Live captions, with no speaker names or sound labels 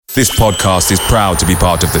This podcast is proud to be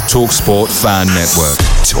part of the TalkSport Fan Network.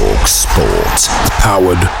 TalkSport.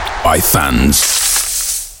 Powered by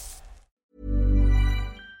fans.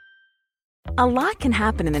 A lot can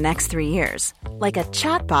happen in the next 3 years. Like a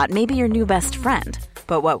chatbot may be your new best friend.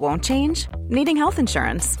 But what won't change? Needing health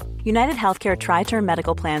insurance. United Healthcare Tri-Term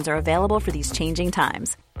Medical Plans are available for these changing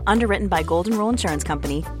times. Underwritten by Golden Rule Insurance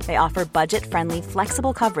Company, they offer budget-friendly,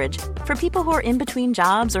 flexible coverage for people who are in between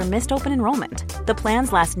jobs or missed open enrollment. The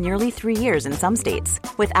plans last nearly 3 years in some states,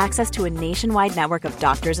 with access to a nationwide network of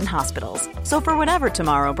doctors and hospitals. So for whatever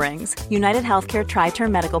tomorrow brings, United Healthcare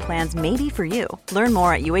Tri-Term Medical Plans may be for you. Learn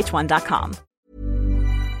more at uh1.com.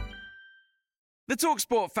 The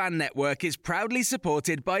TalkSport Fan Network is proudly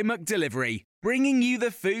supported by McDelivery, bringing you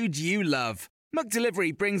the food you love.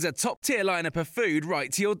 McDelivery brings a top-tier lineup of food right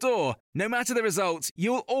to your door. No matter the result,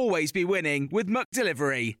 you'll always be winning with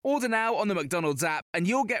McDelivery. Order now on the McDonald's app and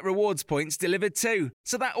you'll get rewards points delivered too.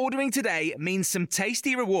 So that ordering today means some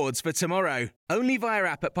tasty rewards for tomorrow. Only via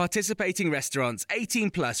app at participating restaurants.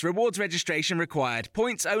 18 plus. Rewards registration required.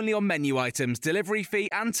 Points only on menu items. Delivery fee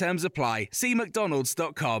and terms apply. See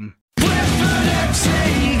mcdonalds.com.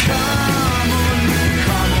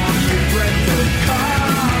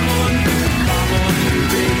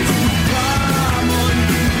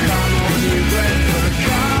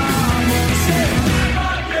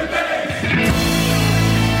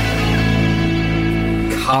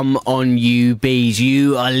 Come on, you bees.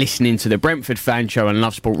 You are listening to the Brentford Fan Show on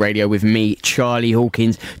Love Sport Radio with me, Charlie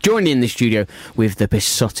Hawkins, joined in the studio with the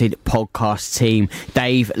Beesotted podcast team,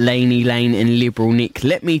 Dave, Laney Lane and Liberal Nick.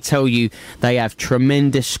 Let me tell you, they have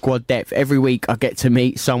tremendous squad depth. Every week I get to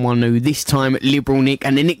meet someone new, this time Liberal Nick,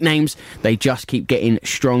 and the nicknames, they just keep getting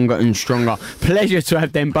stronger and stronger. Pleasure to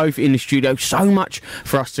have them both in the studio. So much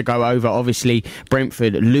for us to go over. Obviously,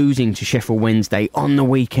 Brentford losing to Sheffield Wednesday on the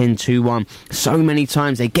weekend 2-1. So many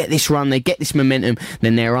times they get this run, they get this momentum,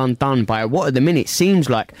 then they're undone by what at the minute seems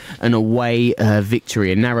like an away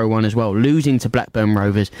victory, a narrow one as well, losing to Blackburn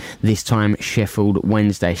Rovers, this time Sheffield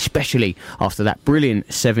Wednesday, especially after that brilliant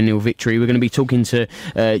 7-0 victory. We're going to be talking to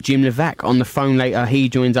Jim Levac on the phone later. He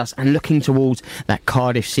joins us and looking towards that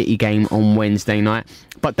Cardiff City game on Wednesday night.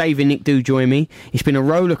 But Dave and Nick do join me. It's been a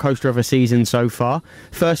roller coaster of a season so far.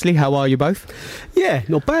 Firstly, how are you both? Yeah,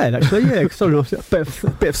 not bad actually. Yeah, sorry, a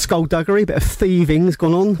bit of skullduggery, a bit of thieving's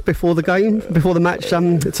gone on before the match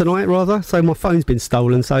tonight rather. So my phone's been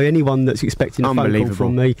stolen. So anyone that's expecting a phone call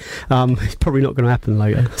from me, it's probably not going to happen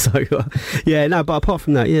later. So yeah, no. But apart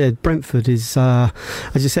from that, yeah, Brentford is, as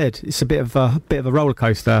you said, it's a bit of a roller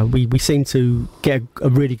coaster. We seem to get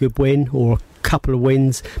a really good win or couple of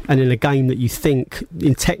wins, and in a game that you think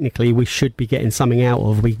technically we should be getting something out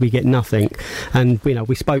of, we get nothing. And you know,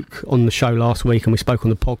 we spoke on the show last week and we spoke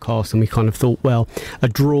on the podcast and we kind of thought, well, a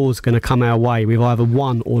draw's going to come our way. We've either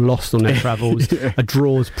won or lost on their travels. Yeah. A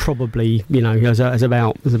draw's probably, you know, as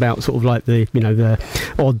about sort of like the, you know, the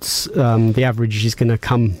odds, the average is going to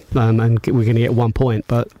come and we're going to get 1 point,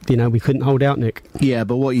 but you know, we couldn't hold out, Nick. Yeah,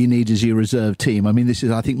 but what you need is your reserve team. I mean, this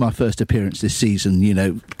is, I think, my first appearance this season. You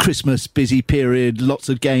know, Christmas busy period, lots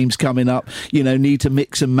of games coming up, you know, need to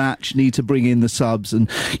mix and match, need to bring in the subs, and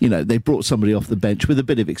you know, they brought somebody off the bench with a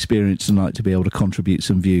bit of experience tonight to be able to contribute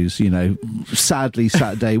some views. You know, sadly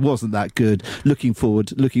Saturday wasn't that good. Looking forward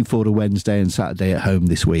to Wednesday and Saturday at home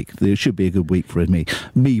this week. There should be a good week for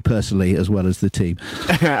me personally, as well as the team.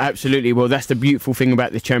 Absolutely. Well, that's the beautiful thing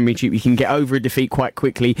about the Championship. You can get over a defeat quite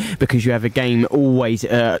quickly because you have a game always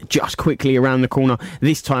just quickly around the corner,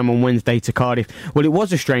 this time on Wednesday to Cardiff. Well, it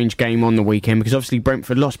was a strange game on the weekend because obviously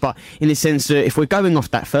Brentford lost, but in the sense that if we're going off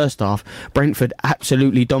that first half, Brentford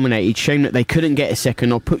absolutely dominated. Shame that they couldn't get a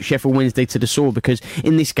second or put Sheffield Wednesday to the sword, because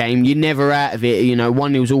in this game you're never out of it. You know,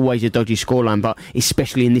 1-0 is always a dodgy scoreline, but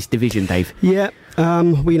especially in this division, Dave. Yeah.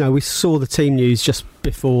 We saw the team news just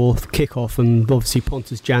before kick-off, and obviously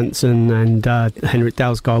Pontus Jansson and Henrik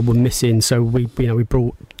Dalsgaard were missing, so we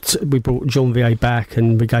brought Jean-Vier back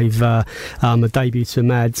and we gave a debut to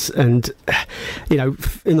Mads, and you know,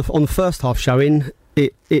 on the first half showing,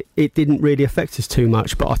 it didn't really affect us too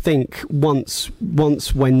much, but I think once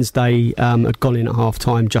Wednesday had gone in at half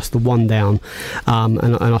time, just the one down,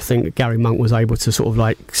 and I think Gary Monk was able to sort of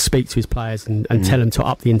like speak to his players and tell them to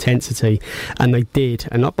up the intensity, and they did.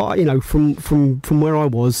 And but you know, from where I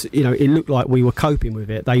was, you know, it looked like we were coping with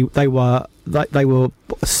it. They were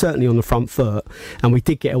certainly on the front foot, and we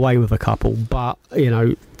did get away with a couple, but you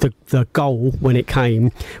know, the goal when it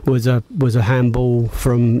came was a handball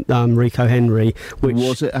from Rico Henry. Which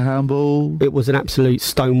was it a handball? It was an absolute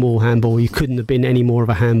stonewall handball. You couldn't have been any more of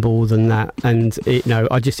a handball than that. And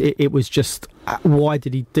it was just why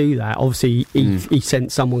did he do that? Obviously, he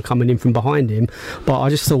sent someone coming in from behind him, but I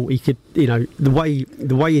just thought he could, the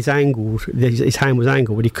way his hand was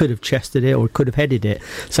angled, he could have chested it or could have headed it.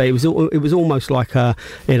 So it was almost like an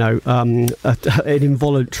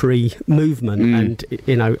involuntary movement, and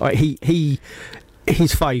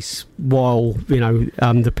his face while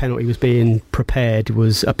the penalty was being prepared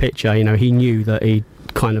was a picture. He knew that he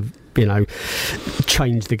kind of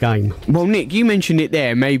change the game. Well, Nick, you mentioned it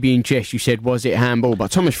there, maybe in jest you said, was it handball?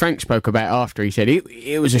 But Thomas Frank spoke about it after. He said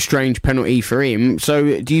it was a strange penalty for him.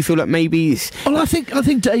 So do you feel like maybe well, I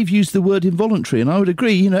think Dave used the word involuntary, and I would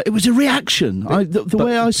agree. It was a reaction. The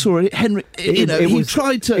way I saw it, Henry,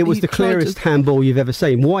 it was the clearest handball you've ever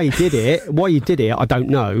seen. Why he did it, I don't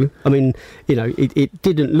know. I mean, it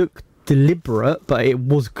didn't look deliberate, but it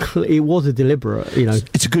was a deliberate.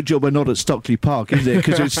 It's a good job we're not at Stockley Park, isn't it?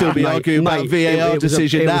 Because we'd still be arguing about VAR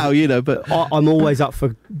decision now. But I'm always up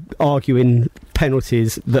for arguing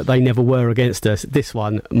penalties that they never were against us. This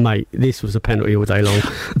one, mate, this was a penalty all day long.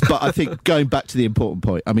 But I think going back to the important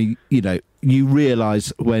point, I mean, you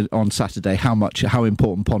realise when on Saturday how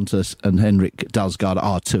important Pontus and Henrik Dalsgaard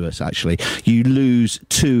are to us. Actually, you lose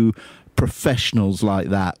two professionals like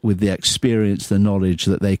that with the experience, the knowledge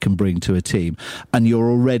that they can bring to a team, and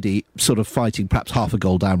you're already sort of fighting perhaps half a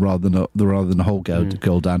goal down rather than a whole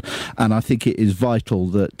goal down. And I think it is vital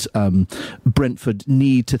that Brentford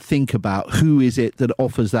need to think about who is it that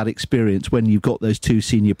offers that experience when you've got those two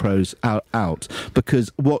senior pros out.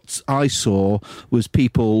 Because what I saw was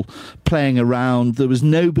people playing around. There was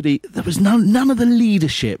nobody. There was none of the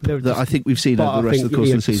leadership that I think we've seen over the rest of the course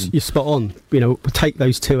of the season. You're spot on. Take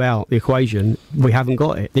those two out the equation, we haven't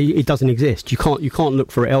got it. It doesn't exist. You can't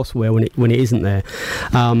look for it elsewhere when it isn't there.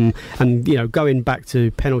 And going back to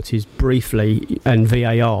penalties briefly and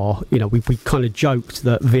VAR, we kind of joked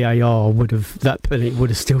that that penalty would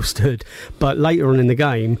have still stood, but later on in the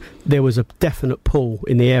game there was a definite pull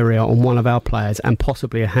in the area on one of our players and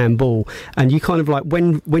possibly a handball. And you kind of like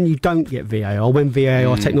when you don't get VAR, when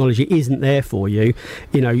VAR technology isn't there for you,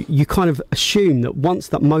 you kind of assume that once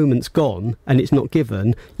that moment's gone and it's not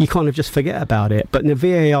given, you kind of just forget about it. But the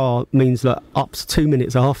VAR means that up to 2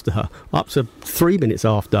 minutes after, up to 3 minutes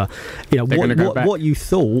after, what you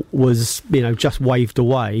thought was just waved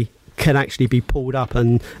away can actually be pulled up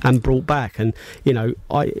and brought back. And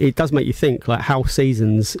it does make you think like how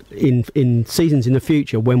seasons in the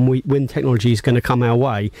future, when technology is going to come our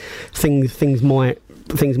way, things might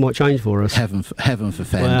change for us. Heaven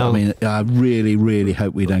forfend. Well, I mean, I really, really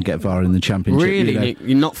hope we don't get VAR in the Championship. Really, Nick?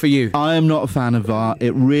 Not for you? I am not a fan of VAR.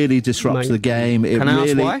 It really disrupts the game. Can I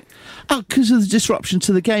ask why? Because of the disruption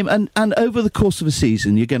to the game. And over the course of a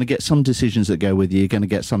season, you're going to get some decisions that go with you. You're going to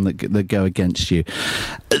get some that go against you.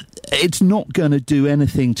 It's not going to do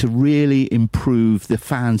anything to really improve the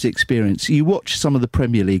fans' experience. You watch some of the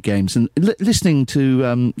Premier League games, and listening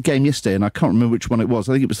to game yesterday, and I can't remember which one it was.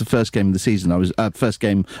 I think it was the first game of the season. First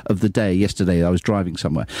game of the day yesterday. I was driving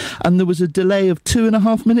somewhere, and there was a delay of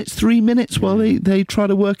 2.5 minutes, 3 minutes while they try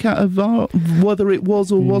to work out a VAR, whether it was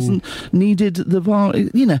or wasn't needed. The VAR,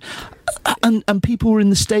 and people were in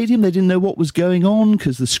the stadium. They didn't know what was going on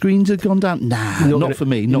because the screens had gone down. Not for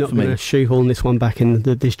me. Not for me. Shoehorn this one back in.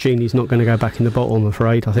 This genie's not going to go back in the bottle, I'm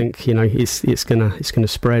afraid. I think it's going to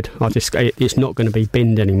spread. It's not going to be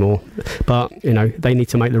binned anymore. But they need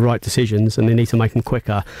to make the right decisions, and they need to make them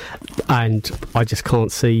quicker. And I just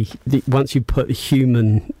can't see once you put the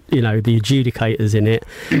human, the adjudicators in it,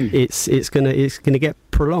 it's going to get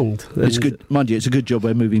prolonged. It's good, mind you. It's a good job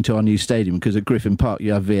we're moving to our new stadium, because at Griffin Park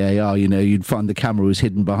you have VAR. You'd find the camera was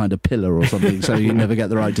hidden behind a pillar or something, so you never get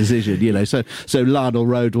the right decision. So Lardell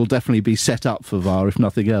Road will definitely be set up for VAR, if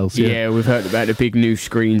nothing else. Yeah, we've heard about the big new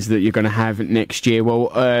screens that you're going to have next year.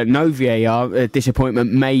 Well, no VAR,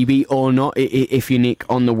 disappointment maybe or not. If you're Nick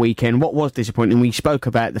on the weekend, what was disappointing? We spoke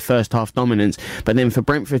about the first half dominance, but then for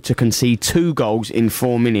Brentford to concede 2 goals in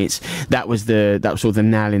 4 minutes, that was sort of the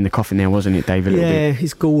nail in the coffin there, wasn't it, Dave?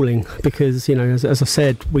 It's galling because as I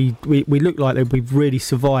said, we looked like we've really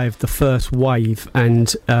survived the first wave,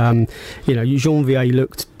 and Janvier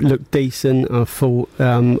looked decent. I thought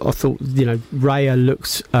Raya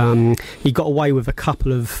looked. He got away with a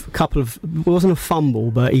couple of. It wasn't a fumble,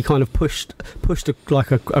 but he kind of pushed a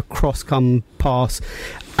cross come pass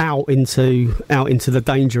out into the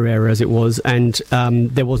danger area as it was, and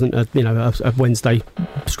there wasn't a Wednesday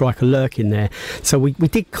striker lurking there. So we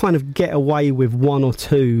did kind of get away with one or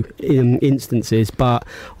two instances, but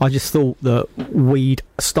I just thought that we'd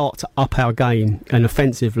start to up our game, and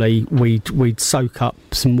offensively we'd soak up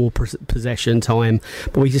some more possession time,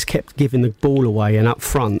 but we just kept giving the ball away. And up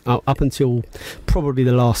front, up until probably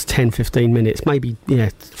the last 10-15 minutes, maybe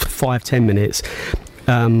 5-10 minutes,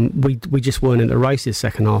 we just weren't in the races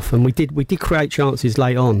second half, and we did create chances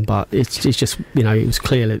late on, but it's just it was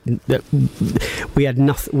clear that we had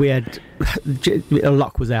nothing.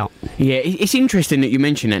 Luck was out. Yeah, it's interesting that you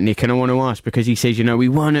mentioned that, Nick, and I want to ask, because he says we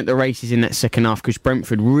weren't at the races in that second half because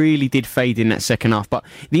Brentford really did fade in that second half. But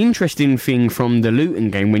the interesting thing from the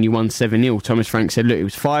Luton game when you won 7-0, Thomas Frank said, look, it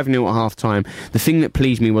was 5-0 at half time. The thing that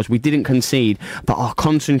pleased me was we didn't concede, but our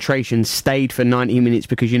concentration stayed for 90 minutes,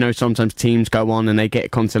 because sometimes teams go on and they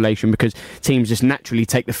get consolation because teams just naturally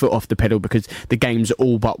take the foot off the pedal because the game's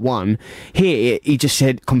all but won. Here he just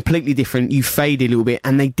said completely different. You faded a little bit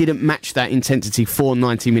and they didn't match that intensity for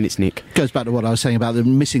 90 minutes, Nick. Goes back to what I was saying about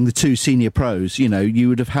them missing the two senior pros. You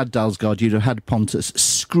would have had Dalsgaard, you'd have had Pontus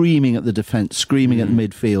screaming at the defence, screaming at the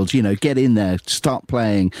midfield, get in there, start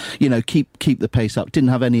playing, keep the pace up. Didn't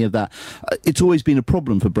have any of that. It's always been a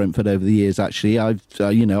problem for Brentford over the years, actually. I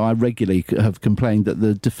regularly have complained that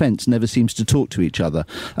the defence never seems to talk to each other,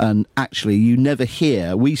 and actually you never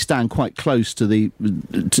hear. We stand quite close to the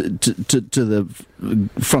to the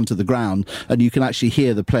front of the ground, and you can actually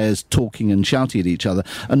hear the players talking and shouting at each other.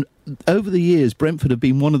 And over the years, Brentford have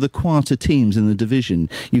been one of the quieter teams in the division.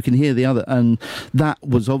 You can hear the other, and that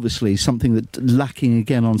was obviously something that lacking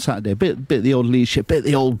again on Saturday. A bit of the old leadership, bit of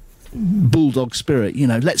the old bulldog spirit,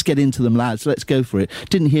 let's get into them, lads, let's go for it.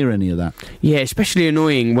 Didn't hear any of that. Yeah, especially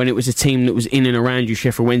annoying when it was a team that was in and around you,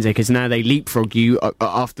 Sheffield Wednesday, because now they leapfrog you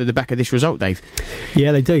after the back of this result, Dave.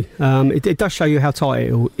 Yeah, they do. It does show you how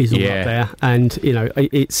tight it is all up there, and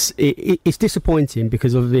it's disappointing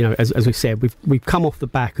because of as we said, we've come off the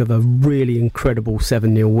back of a really incredible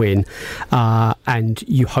 7-0 win, and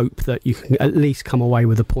you hope that you can at least come away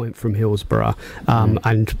with a point from Hillsborough,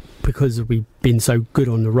 and because we've been so good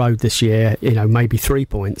on the road this year, maybe 3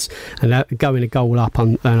 points, and going a goal up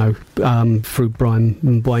on through Brian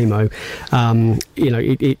Mbuemo,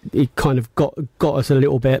 it kind of got us a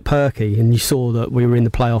little bit perky, and you saw that we were in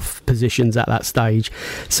the playoff positions at that stage.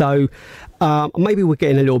 So maybe we're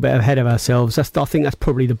getting a little bit ahead of ourselves. I think that's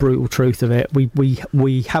probably the brutal truth of it.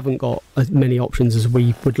 We haven't got as many options as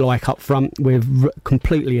we would like up front. We're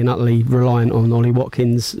completely and utterly reliant on Ollie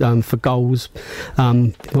Watkins for goals. I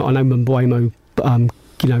know Mbuemo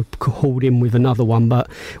hauled in with another one, but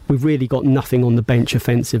we've really got nothing on the bench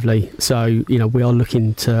offensively. So we are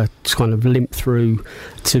looking to kind of limp through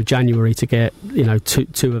to January to get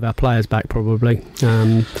two of our players back, probably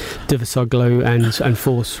Divisoglu and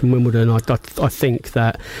Force from Wimbledon. I think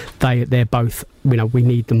that they're both, we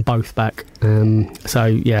need them both back. So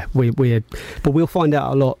yeah, but we'll find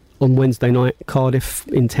out a lot on Wednesday night. Cardiff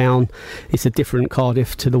in town. It's a different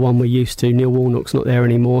Cardiff to the one we're used to. Neil Warnock's not there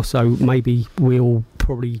anymore, so maybe we'll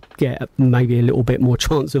probably get maybe a little bit more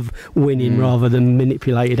chance of winning rather than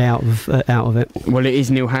manipulated out of it. Well, it is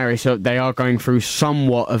Neil Harris. So they are going through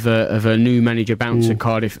somewhat of a new manager bounce at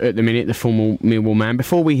Cardiff at the minute, the former Millwall man.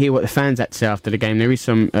 Before we hear what the fans had to say after the game, there is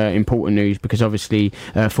some important news, because obviously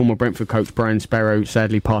former Brentford coach Brian Sparrow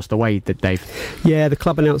sadly passed away, Dave. Yeah, the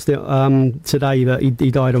club announced it today that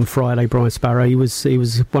he died on Friday. Brian Sparrow, he was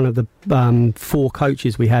one of the 4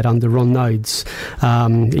 coaches we had under Ron Nodes.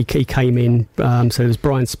 He came in, so it was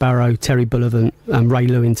Brian Sparrow, Terry Bullivant and Ray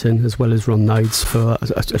Lewington, as well as Ron Nodes, for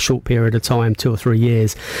a short period of time, 2 or 3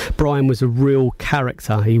 years. Brian was a real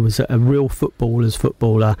character. He was a real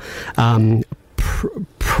footballer.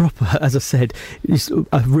 Proper, as I said, he's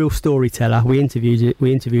a real storyteller. We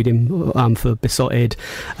interviewed him for Beesotted,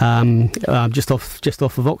 just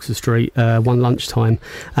off of Oxford Street one lunchtime,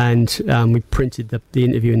 and we printed the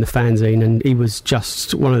interview in the fanzine, and he was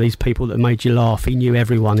just one of these people that made you laugh. He knew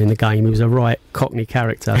everyone in the game. He was a right Cockney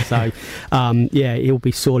character. So he'll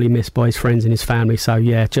be sorely missed by his friends and his family. So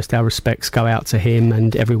yeah, just our respects go out to him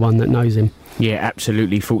and everyone that knows him. Yeah,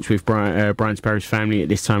 absolutely. Thoughts with Brian Sparrow's family at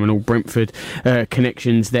this time, and all Brentford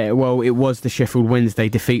connections there. Well, it was the Sheffield Wednesday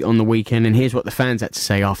defeat on the weekend, and here's what the fans had to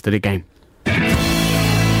say after the game.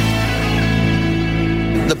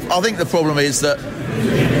 I think the problem is that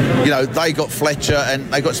they got Fletcher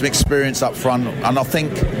and they got some experience up front, and I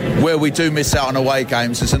think where we do miss out on away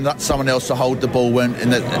games is someone else to hold the ball when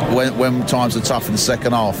times are tough in the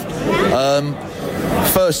second half.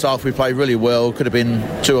 First half we played really well, could have been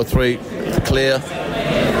 2 or 3 clear,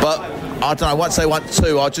 but I don't know, once they went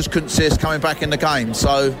 2 I just couldn't see us coming back in the game.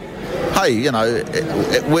 So hey, you know,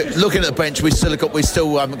 we're looking at the bench. We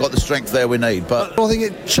still haven't got the strength there we need. But I think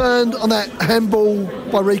it turned on that handball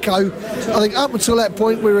by Rico. I think up until that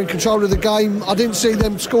point we were in control of the game. I didn't see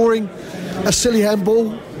them scoring a silly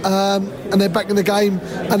handball. And they're back in the game,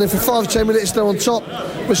 and then for 5 or 10 minutes they're on top.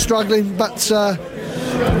 We're struggling, but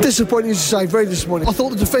disappointing, as you say, very disappointing. I thought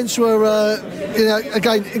the defence were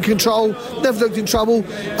again in control, never looked in trouble.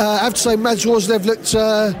 I have to say Madsworth, they've looked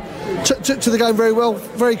to the game very well,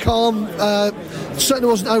 very calm, certainly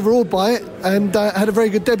wasn't overawed by it, and had a very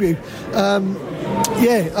good debut.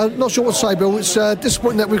 I'm not sure what to say, Bill. It's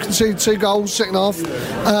disappointing that we conceded 2 goals second half.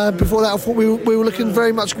 Before that, I thought we were looking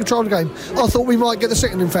very much in control of the game. I thought we might get the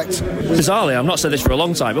second, in fact. Bizarrely, I've not said this for a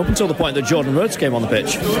long time, up until the point that Jordan Rhodes came on the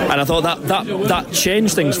pitch, and I thought that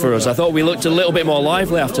changed things for us. I thought we looked a little bit more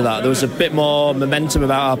lively after that. There was a bit more momentum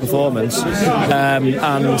about our performance,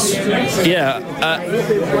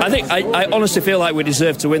 I honestly feel like we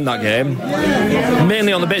deserved to win that game,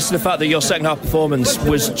 mainly on the basis of the fact that your second half performance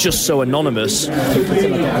was just so anonymous.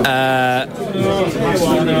 But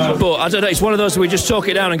I don't know, it's one of those where we just talk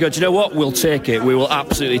it down and go, do you know what, we'll take it, we will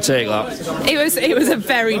absolutely take that. It was a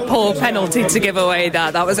very poor penalty to give away.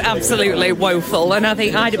 That was absolutely woeful, and I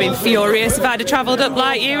think I'd have been furious if I'd have travelled up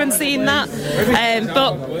like you and seen that,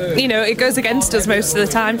 but you know, it goes against us most of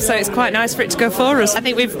the time, so it's quite nice for it to go for us. I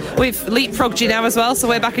think we've leapfrogged you now as well, so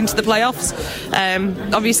we're back into the playoffs.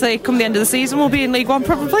 Obviously come the end of the season we'll be in League One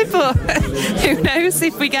probably, but who knows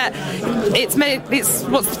if we get it's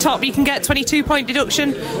what's the top you can get, 22-point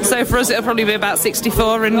deduction, so for us it'll probably be about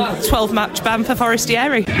 64 and 12 match ban for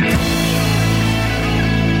Forestieri.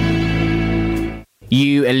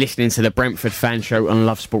 You are listening to the Brentford Fan Show on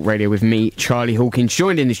Love Sport Radio with me, Charlie Hawkins,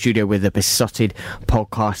 joined in the studio with the Beesotted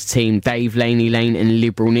podcast team, Dave, Laney Lane and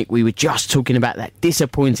Liberal Nick. We were just talking about that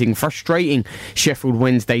disappointing, frustrating Sheffield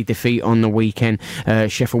Wednesday defeat on the weekend.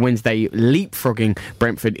 Sheffield Wednesday leapfrogging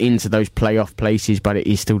Brentford into those playoff places, but it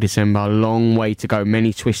is still December, a long way to go,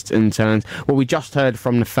 many twists and turns. Well, we just heard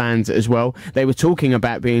from the fans as well. They were talking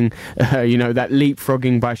about being, that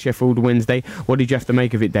leapfrogging by Sheffield Wednesday. What did you have to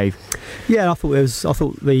make of it, Dave? Yeah, I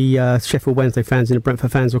thought the Sheffield Wednesday fans and the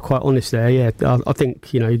Brentford fans were quite honest there. Yeah, I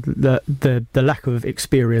think the lack of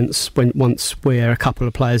experience once we're a couple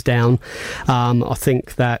of players down. I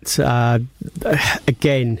think that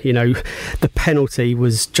again, the penalty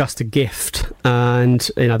was just a gift,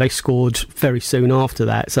 and they scored very soon after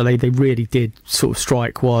that. So they really did sort of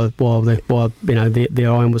strike while the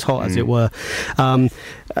iron was hot, as it were.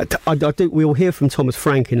 I do. We'll hear from Thomas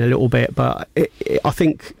Frank in a little bit, but I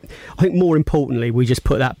think more importantly, we just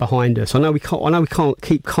put that behind us. I know we can't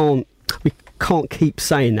keep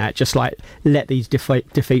saying that, just like let these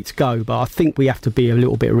defeats go, but I think we have to be a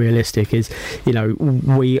little bit realistic. Is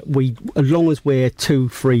we as long as we're 2,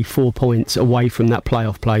 3, 4 points away from that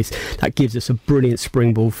playoff place, that gives us a brilliant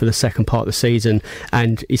springboard for the second part of the season,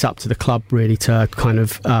 and it's up to the club really to kind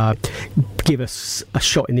of give us a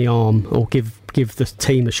shot in the arm, or give the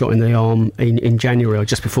team a shot in the arm in January or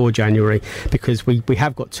just before January, because we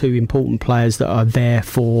have got 2 important players that are there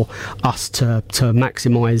for us to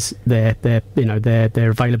maximise their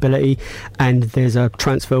availability, and there's a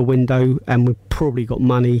transfer window, and we've probably got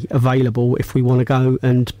money available if we want to go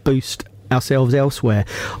and boost ourselves elsewhere.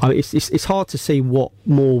 It's hard to see what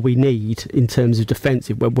more we need in terms of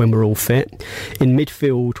defensive when we're all fit. In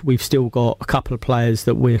midfield, we've still got a couple of players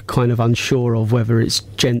that we're kind of unsure of, whether it's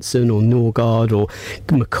Jensen or Norgard or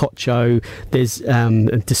Makocho. There's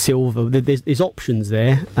De Silva. There's options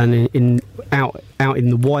there, and out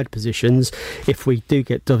in the wide positions, if we do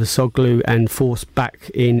get Davosoglu and Force back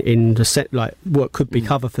in the set, like what could be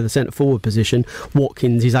cover for the centre forward position,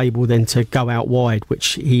 Watkins is able then to go out wide,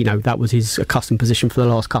 which that was his accustomed position for the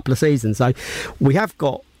last couple of seasons. So we have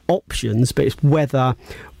got options, but it's whether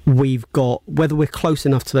we're close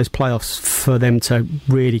enough to those playoffs for them to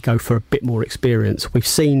really go for a bit more experience. We've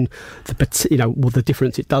seen the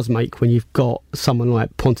difference it does make when you've got someone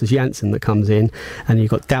like Pontus Jansson that comes in, and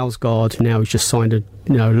you've got Dalsgaard now who's just signed a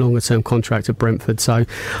longer term contract at Brentford. So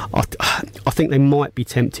I think they might be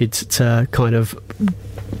tempted to kind of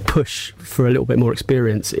push for a little bit more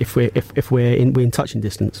experience if we're in touching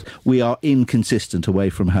distance. We are inconsistent away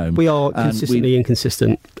from home. We are consistently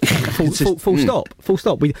inconsistent. Full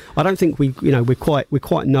stop. I don't think we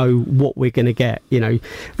quite know what we're going to get.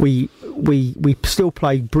 We still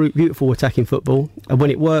play beautiful attacking football, and when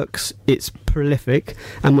it works, it's prolific,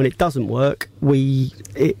 and when it doesn't work, we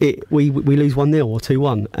lose 1-0 or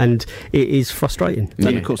 2-1, and it is frustrating.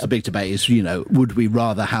 And of course, the big debate is, would we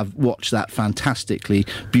rather have watched that fantastically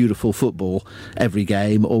beautiful football every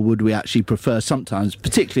game, or would we actually prefer sometimes,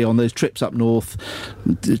 particularly on those trips up north,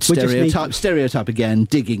 stereotype again,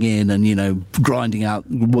 digging in and grinding out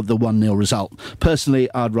the 1-0 result. Personally,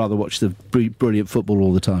 I'd rather watch the brilliant football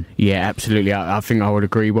all the time. Yeah, absolutely. I think I would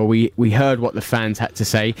agree. Well, we heard what the fans had to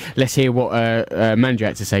say. Let's hear what manager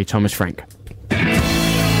had to say, Thomas Frank.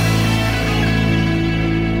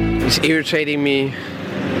 It's irritating me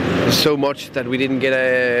so much that we didn't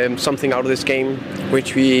get something out of this game,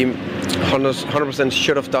 which we 100%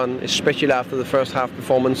 should have done, especially after the first half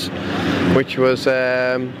performance, which was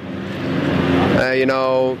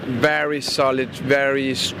very solid,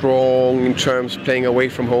 very strong in terms of playing away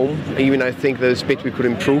from home. Even I think there's a bit we could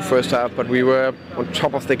improve first half, but we were on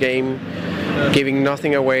top of the game, giving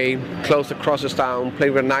nothing away, closed the crosses down,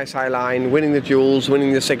 played with a nice high line, winning the duels,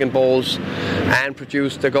 winning the second balls, and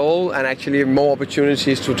produced the goal, and actually more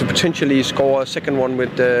opportunities to potentially score a second one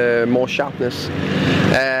with more sharpness.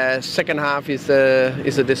 Second half is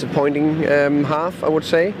a disappointing half, I would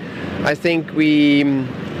say. I think we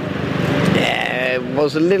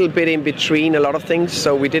was a little bit in between a lot of things,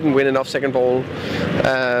 so we didn't win enough second ball,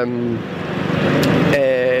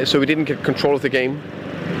 so we didn't get control of the game.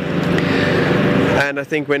 And I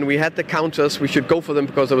think when we had the counters, we should go for them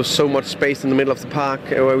because there was so much space in the middle of the park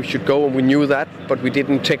where we should go, and we knew that, but we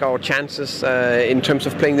didn't take our chances in terms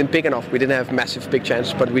of playing them big enough. We didn't have massive big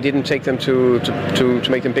chances, but we didn't take them to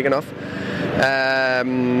make them big enough.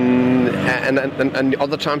 And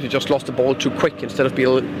other times we just lost the ball too quick instead of being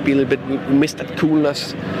a little bit. We missed that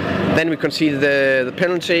coolness. Then we conceded the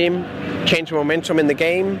penalty, changed momentum in the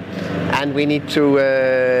game, and we need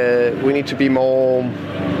to be more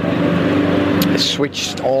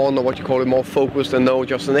switched on, or what you call it, more focused, and know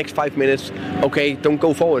just the next 5 minutes. Okay, don't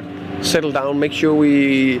go forward. Settle down. Make sure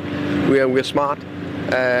we're smart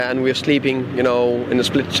and we're sleeping. In a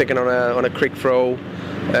split second on a quick throw.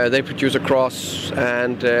 They produce a cross,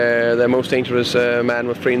 and their most dangerous man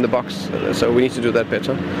was free in the box. So we need to do that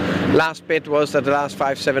better. Last bit was that the last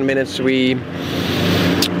 5-7 minutes we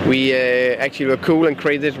actually were cool and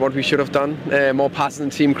created what we should have done. More passes than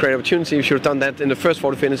team created opportunity. We should have done that in the first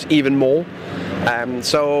 40 minutes even more.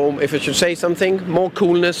 So if I should say something, more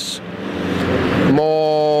coolness,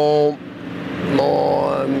 more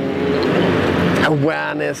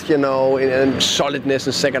awareness, and solidness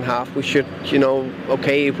in second half. We should,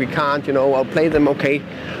 okay, if we can't, I'll play them, okay,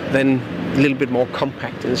 then a little bit more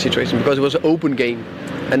compact in the situation, because it was an open game.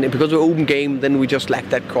 And because it was an open game, then we just lacked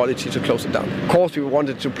that quality to close it down. Of course, we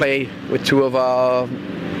wanted to play with two of our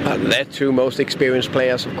their two most experienced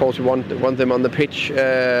players. Of course, we want them on the pitch.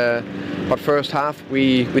 But first half,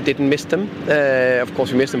 we didn't miss them. Of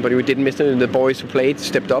course, we missed them, but we didn't miss them. And the boys who played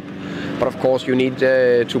stepped up. But of course, you need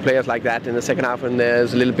two players like that in the second half, and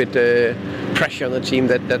there's a little bit pressure on the team.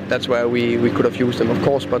 That's where we could have used them, of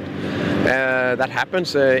course. But that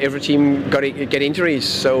happens. Every team get injuries,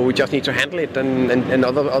 so we just need to handle it, and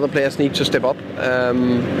other players need to step up.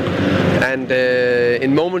 And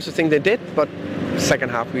in moments, I think they did, but second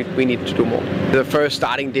half we need to do more. The first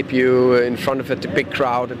starting debut in front of a big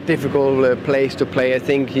crowd, a difficult place to play. I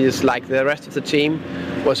think he's like the rest of the team,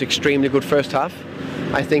 was extremely good first half.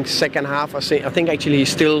 I think second half, I think actually he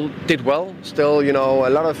still did well. Still, a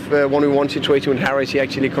lot of 1v1 situation with Harris, he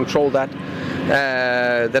actually controlled that.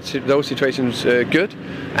 Those situations good.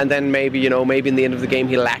 And then maybe in the end of the game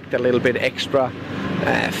he lacked a little bit extra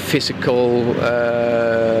physical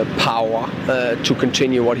power to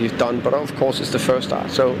continue what he's done. But of course, it's the first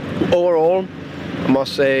start. So overall, I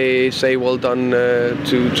must say well done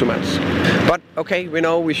to Mats. But okay,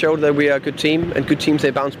 we showed that we are a good team, and good teams, they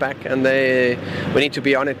bounce back, and we need to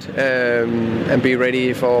be on it and be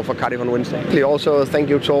ready for Cardiff on Wednesday. Also, thank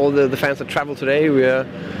you to all the fans that travelled today.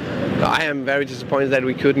 I am very disappointed that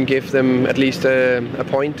we couldn't give them at least a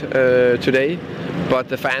point today. But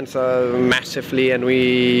the fans are massively, and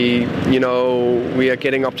we are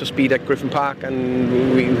getting up to speed at Griffin Park,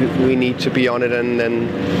 and we need to be on it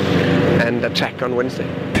and attack on Wednesday.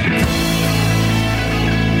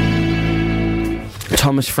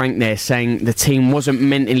 Thomas Frank there saying the team wasn't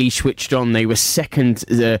mentally switched on. They were second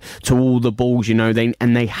to all the balls,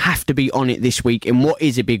 and they have to be on it this week in what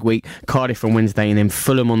is a big week. Cardiff on Wednesday and then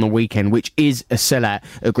Fulham on the weekend, which is a sellout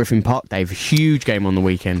at Griffin Park, Dave. A huge game on the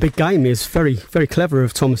weekend. Big game. Is very, very clever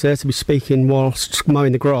of Thomas there to be speaking whilst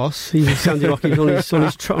mowing the grass. He sounded like he was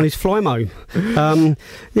on his fly mow.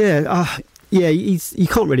 Yeah, you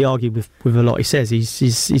can't really argue with a lot he says.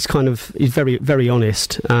 He's very, very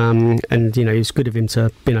honest, and it's good of him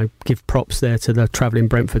to give props there to the travelling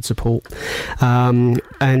Brentford support.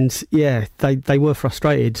 And yeah, they were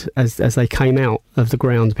frustrated as they came out of the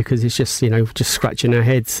ground, because it's just scratching our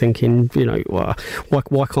heads, thinking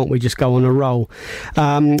why can't we just go on a roll?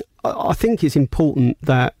 I think it's important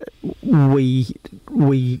that we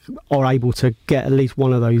are able to get at least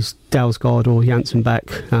one of those Dalsgaard or Janssen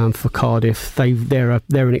back for Cardiff. They're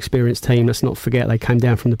an experienced team. Let's not forget they came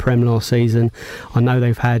down from the Prem last season. I know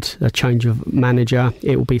they've had a change of manager.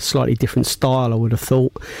 It will be a slightly different style, I would have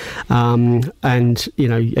thought. And as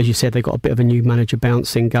you said, they've got a bit of a new manager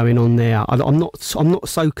bouncing going on there. I'm not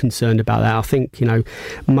so concerned about that. I think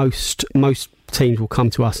most teams will come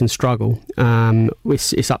to us and struggle.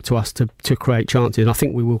 It's up to us to create chances, and I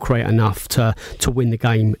think we will create enough to win the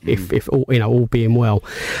game if all being well.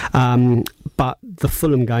 But the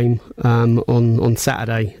Fulham game on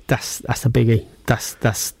Saturday, that's a biggie.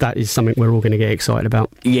 That is something we're all going to get excited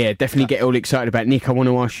about. Yeah, definitely get all excited about. Nick, I want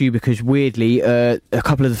to ask you, because weirdly a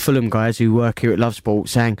couple of the Fulham guys who work here at Love Sport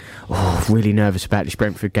saying, really nervous about this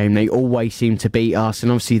Brentford game. They always seem to beat us,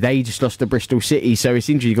 and obviously they just lost to Bristol City, so it's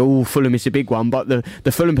interesting. You go, Fulham is a big one, but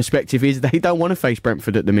the Fulham perspective is they don't want to face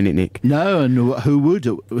Brentford at the minute, Nick. No, and who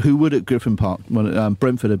would at Griffin Park? Well,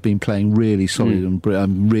 Brentford have been playing really solid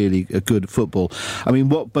and really good football. I mean,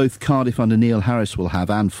 what both Cardiff under Neil Harris will have,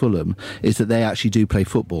 and Fulham, is that they actually do play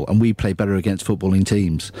football, and we play better against footballing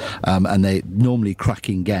teams, and they're normally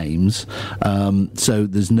cracking games, so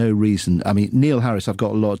there's no reason. I mean, Neil Harris I've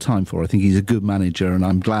got a lot of time for. I think he's a good manager, and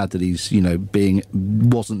I'm glad that he's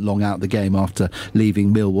wasn't long out the game after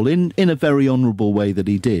leaving Millwall in a very honourable way that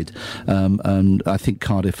he did, and I think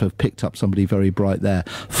Cardiff have picked up somebody very bright there.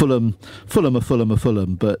 Fulham are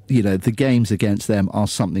Fulham, but the games against them are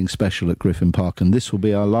something special at Griffin Park, and this will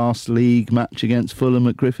be our last league match against Fulham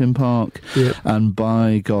at Griffin Park. Yep. And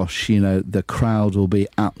by gosh, the crowd will be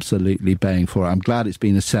absolutely baying for it. I'm glad it's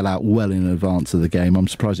been a sellout well in advance of the game. I'm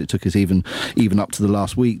surprised it took us even up to the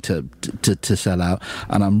last week to sell out,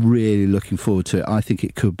 and I'm really looking forward to it. I think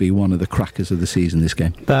it could be one of the crackers of the season, this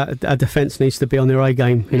game. But our defence needs to be on their A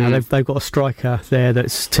game. They've got a striker there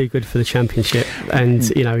that's too good for the Championship, and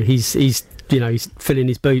he's filling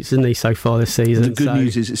his boots, isn't he, so far this season? The good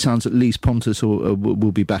news is it sounds at least Pontus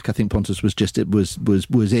will be back. I think Pontus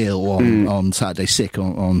was ill on Saturday, sick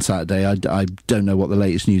on Saturday. I don't know what the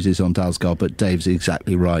latest news is on Dalsgaard, but Dave's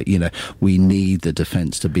exactly right. We need the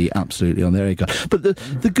defence to be absolutely on their A game. But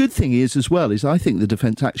the good thing is, as well, is I think the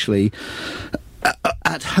defence actually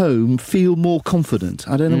at home feel more confident.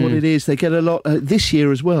 I don't know what it is. They get a lot this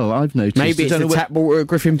year as well, I've noticed. Maybe it's the tap water at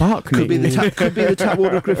Griffin Park. Could be the tap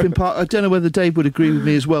water at Griffin Park. I don't know whether Dave would agree with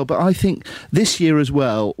me as well, but I think this year as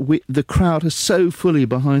well, the crowd are so fully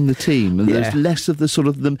behind the team, and there's less of the sort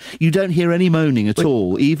of them. You don't hear any moaning at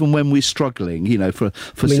all, even when we're struggling, for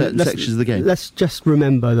certain sections of the game. Let's just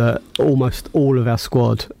remember that almost all of our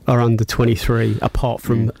squad are under 23, apart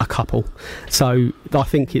from a couple. So I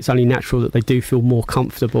think it's only natural that they do feel more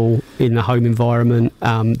comfortable in the home environment.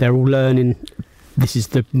 They're all learning. This is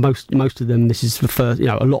the most of them. This is the first.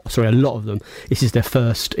 A lot of them. This is their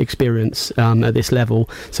first experience at this level.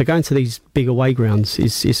 So going to these big away grounds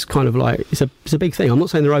is kind of like it's a big thing. I'm not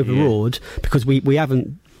saying they're overawed, because we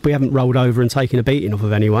haven't rolled over and taken a beating off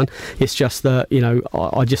of anyone. It's just that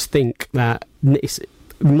I just think that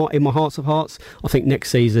in my hearts of hearts, I think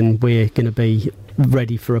next season we're going to be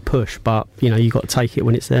ready for a push, but you've got to take it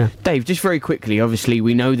when it's there. Dave, just very quickly, obviously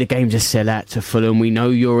we know the game's a sellout to Fulham. We know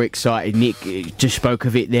you're excited. Nick just spoke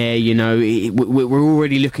of it there. We're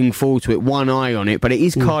already looking forward to it, one eye on it, but it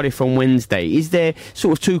is Cardiff on Wednesday. Is there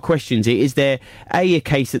sort of two questions here? Is there a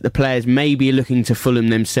case that the players maybe are looking to Fulham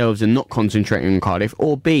themselves and not concentrating on Cardiff,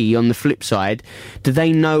 or B, on the flip side, do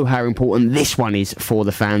they know how important this one is for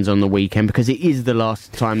the fans on the weekend, because it is the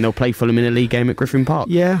last time they'll play Fulham in a league game at Griffin Park?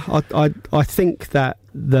 Yeah, I think that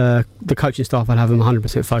the coaching staff will have them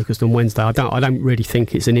 100% focused on Wednesday. I don't really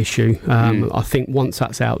think it's an issue. I think once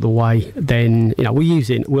that's out the way, then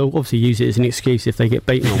we'll obviously use it as an excuse if they get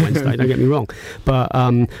beaten on Wednesday. Don't get me wrong, but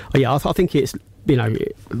I think it's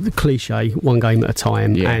the cliche, one game at a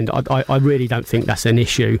time, and I really don't think that's an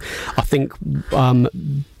issue. I think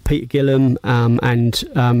Peter Gillam, and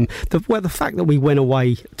the fact that we went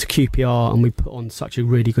away to QPR and we put on such a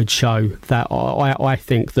really good show, that I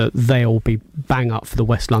think that they'll be bang up for the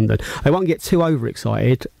West London. They won't get too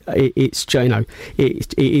overexcited. It's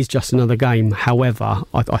it is just another game. However,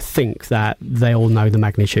 I think that they all know the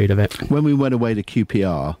magnitude of it. When we went away to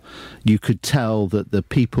QPR, you could tell that the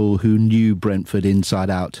people who knew Brentford inside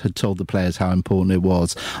out had told the players how important it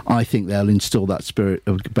was. I think they'll instill that spirit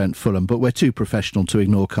of Brent Fulham, but we're too professional to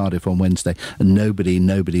ignore Cardiff on Wednesday, and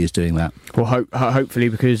nobody is doing that. Well, hopefully,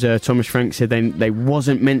 because Thomas Frank said they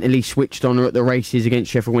wasn't mentally switched on at the races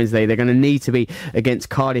against Sheffield Wednesday. They're going to need to be against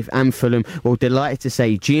Cardiff and Fulham. Well, delighted to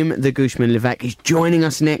say Jim the Gooseman Levac is joining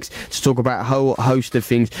us next to talk about a whole host of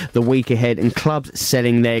things the week ahead and clubs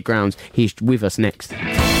selling their grounds. He's with us next.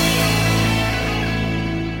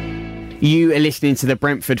 You are listening to the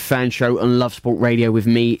Brentford Fan Show on Love Sport Radio with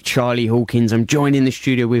me, Charlie Hawkins. I'm joined in the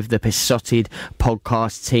studio with the Beesotted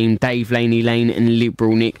podcast team, Dave Laney Lane and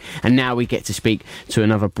Liberal Nick. And now we get to speak to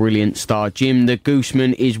another brilliant star. Jim the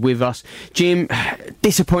Gooseman is with us. Jim,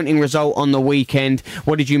 disappointing result on the weekend.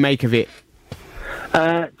 What did you make of it?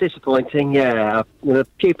 Disappointing, yeah. A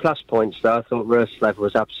few plus points though. I thought Ruslev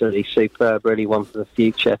was absolutely superb, really one for the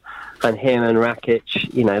future. And him and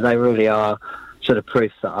Rakic, they really are sort of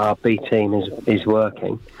proof that our B team is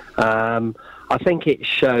working. I think it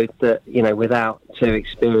showed that, without two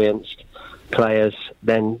experienced players,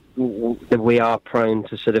 then we are prone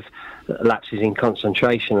to sort of lapses in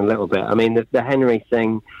concentration a little bit. I mean, the Henry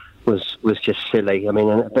thing was just silly. I mean,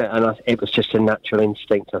 it was just a natural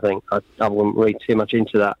instinct, I think. I wouldn't read too much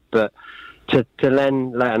into that. But to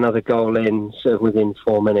then let another goal in sort of within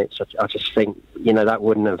 4 minutes, I just think, that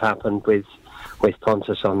wouldn't have happened with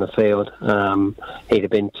Pontus on the field. He'd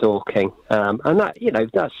have been talking. And that,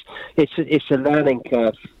 it's a learning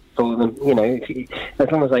curve for them.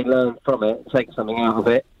 As long as they learn from it, take something out of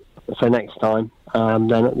it for next time,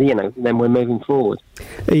 then we're moving forward.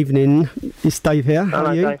 Evening, it's Dave here. How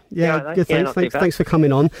are you? Dave. Yeah, good. Thanks for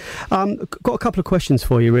coming on. Got a couple of questions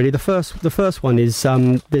for you, really. The first one is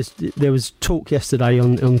there was talk yesterday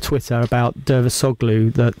on Twitter about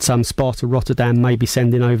Dervisoglu that Sparta Rotterdam may be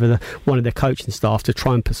sending over one of their coaching staff to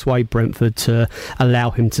try and persuade Brentford to allow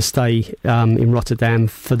him to stay in Rotterdam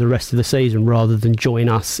for the rest of the season rather than join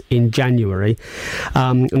us in January.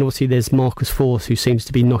 And obviously there's Marcus Forss, who seems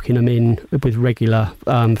to be knocking them in with regular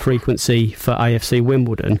frequency for AFC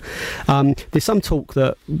Wimbledon. There's some talk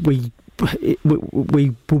that we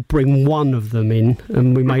will bring one of them in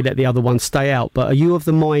and we may let the other one stay out, but are you of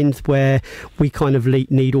the mind where we kind of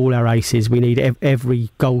need all our aces? We need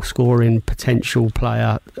every goal scoring potential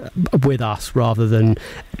player with us rather than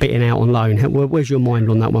bitting out on loan. Where's your mind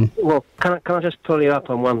on that one? Well, can I just pull you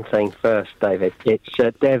up on one thing first, David? It's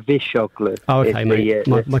Dervisoglu. Oh, okay, mate.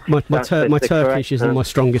 My Turkish isn't my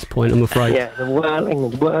strongest point, I'm afraid. Yeah, the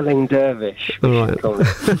whirling dervish. All right.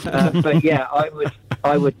 But yeah,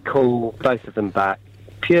 I would call both of them back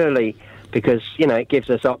purely because it gives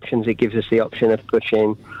us options. It gives us the option of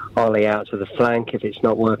pushing Ollie out to the flank if it's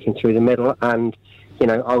not working through the middle. And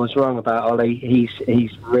I was wrong about Ollie.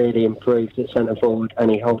 He's really improved at centre forward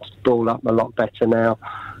and he holds the ball up a lot better now.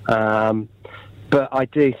 But I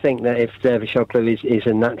do think that if Dervisoglu is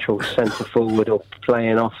a natural centre forward or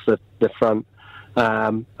playing off the front,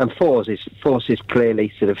 and Forss is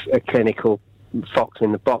clearly sort of a clinical fox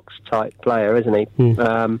in the box type player, isn't he?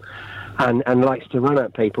 And likes to run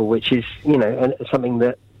at people, which is something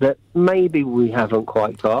that maybe we haven't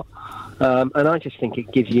quite got. And I just think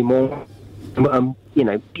it gives you more.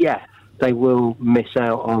 They will miss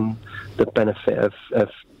out on the benefit of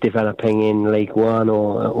developing in League One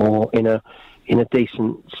or in a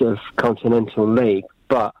decent sort of continental league.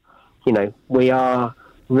 But we are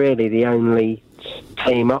really the only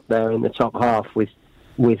team up there in the top half with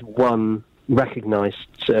one recognised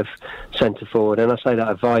sort of centre forward, and I say that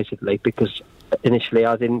advisedly because initially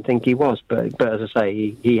I didn't think he was, but as I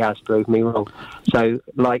say, he has proved me wrong. So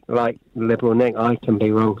like Liberal Nick, I can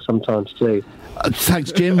be wrong sometimes too.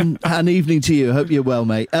 Thanks, Jim, and evening to you. Hope you're well,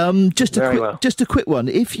 mate. Just a quick one.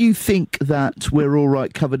 If you think that we're all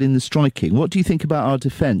right covered in the striking, what do you think about our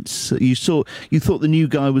defence? You thought the new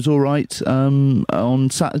guy was all right on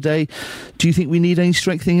Saturday. Do you think we need any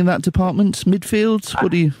strengthening in that department? Midfield?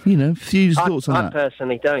 What do you few thoughts on that? I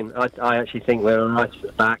personally don't. I actually think we're all right at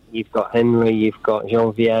the back. You've got Henry, you've got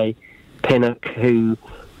Janvier, Pinnock, who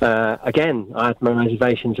again I had my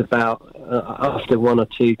reservations about after one or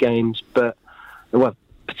two games, but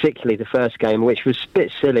particularly the first game, which was a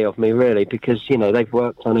bit silly of me really, because they've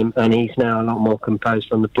worked on him and he's now a lot more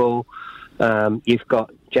composed on the ball. You've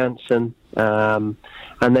got Jansen, and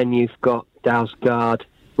then you've got Dalsgaard,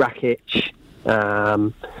 Rakic,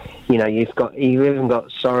 You've even got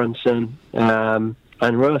Sorensen and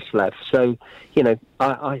Roslev. So,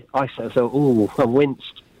 I sort of thought, I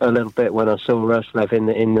winced a little bit when I saw Roslev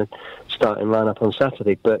in the starting lineup on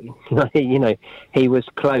Saturday. But he was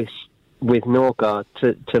close with Norgard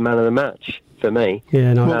to man of the match for me.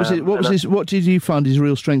 Yeah, no. What did you find his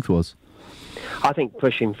real strength was? I think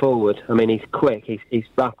pushing forward. I mean, he's quick, he's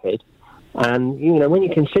rapid, and when you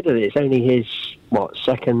consider that it's only his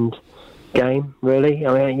second game, really.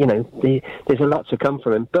 I mean, there's a lot to come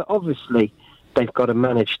from him, but obviously they've got to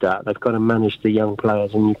manage that. They've got to manage the young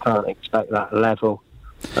players, and you can't expect that level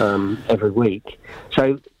every week.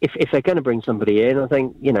 So if they're going to bring somebody in, I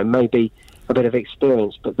think maybe a bit of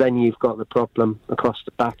experience, but then you've got the problem across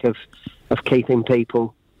the back of keeping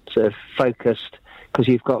people sort of focused, because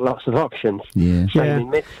you've got lots of options. Yeah. Same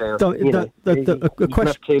in midfield.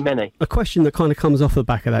 Have too many. A question that kind of comes off the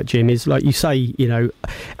back of that, Jim, is like you say,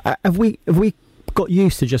 have we got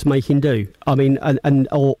used to just making do? I mean,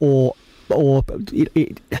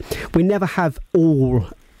 we never have all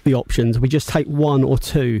the options. We just take one or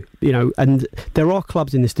two, and there are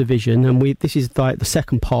clubs in this division, and this is like the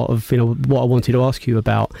second part of what I wanted to ask you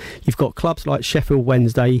about. You've got clubs like Sheffield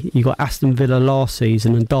Wednesday, you've got Aston Villa last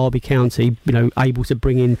season, and Derby County able to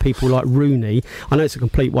bring in people like Rooney. I know it's a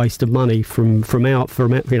complete waste of money from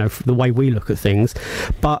the way we look at things,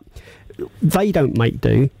 but they don't make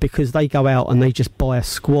do because they go out and they just buy a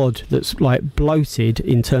squad that's like bloated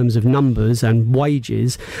in terms of numbers and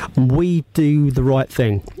wages. And we do the right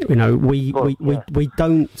thing. We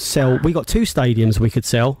don't sell. We got 2 stadiums we could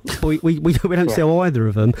sell. But we don't sell either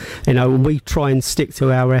of them. We try and stick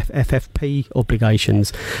to our FFP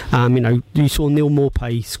obligations. You saw Neil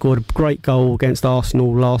Maupay scored a great goal against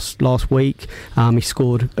Arsenal last week. He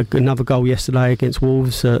scored another goal yesterday against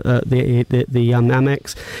Wolves at the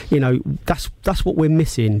Amex. That's what we're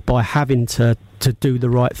missing by having to do the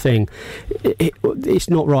right thing. It's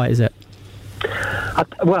not right, is it?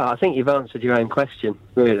 I think you've answered your own question,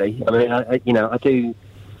 really. I mean,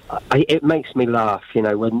 it makes me laugh,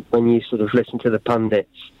 when you sort of listen to the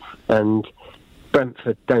pundits, and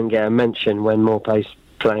Brentford don't get a mention when Maupay's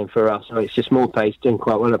playing for us. It's just Maupay's doing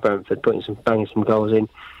quite well at Brentford, banging some goals in.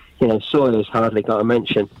 Sawyer's hardly got a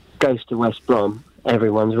mention. Goes to West Brom,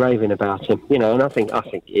 everyone's raving about him, and I think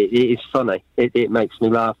it is funny. It makes me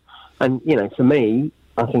laugh, and for me,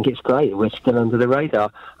 I think it's great. We're still under the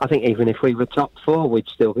radar. I think even if we were top 4, we'd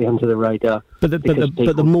still be under the radar. But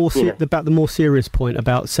the more serious point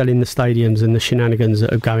about selling the stadiums and the shenanigans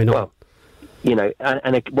that are going on. In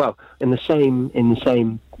the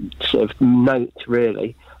same sort of note,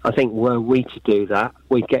 really. I think were we to do that,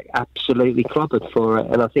 we'd get absolutely clobbered for it,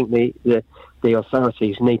 and I think the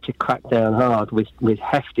authorities need to crack down hard with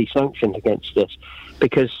hefty sanctions against this,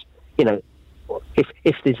 because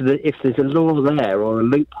if there's a law there or a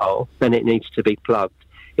loophole, then it needs to be plugged.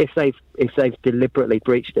 If they've deliberately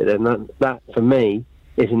breached it, then that for me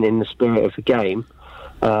isn't in the spirit of the game.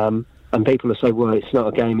 And people will say, well, it's not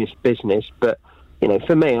a game, it's business, but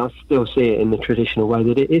for me, I still see it in the traditional way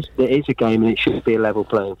that it is a game, and it should be a level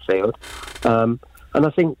playing field. And I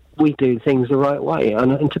think we do things the right way.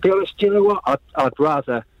 And to be honest, do you know what? I'd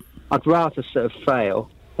rather sort of fail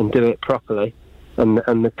and do it properly and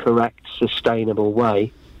the correct, sustainable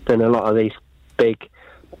way than a lot of these big,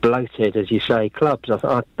 bloated, as you say, clubs.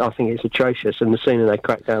 I think it's atrocious, and the sooner they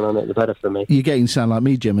crack down on it, the better for me. You're getting to sound like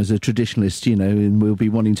me, Jim, as a traditionalist, and we'll be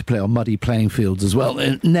wanting to play on muddy playing fields as well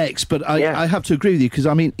next. But I have to agree with you, because,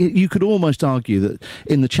 I mean, you could almost argue that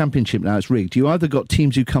in the Championship now it's rigged. You either got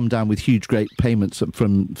teams who come down with huge, great payments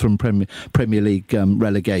from Premier League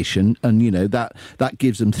relegation, and, that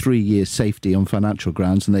gives them 3 years safety on financial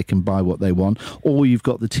grounds, and they can buy what they want, or you've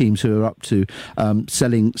got the teams who are up to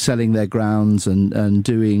selling their grounds and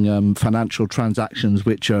doing financial transactions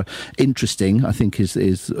which are interesting, I think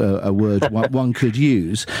is a word one could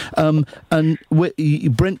use. And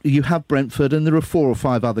you have Brentford, and there are 4 or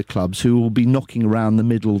 5 other clubs who will be knocking around the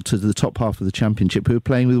middle to the top half of the Championship, who are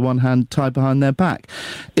playing with one hand tied behind their back.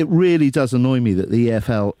 It really does annoy me that the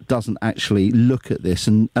EFL doesn't actually look at this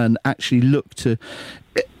and actually look to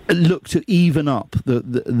even up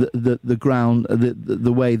the ground,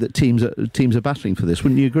 the way that teams are battling for this.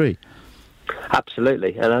 Wouldn't you agree?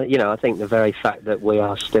 Absolutely, and I think the very fact that we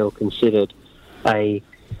are still considered a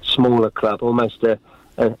smaller club, almost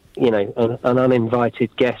an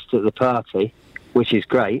uninvited guest at the party, which is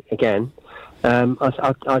great. Again,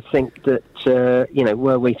 I think that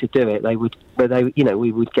were we to do it,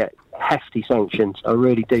 we would get hefty sanctions. I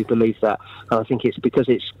really do believe that, and I think it's because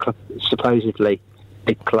it's supposedly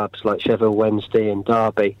big clubs like Sheffield Wednesday and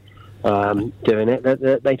Derby doing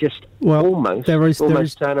it. They just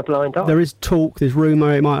almost turn a blind eye. There is talk, there's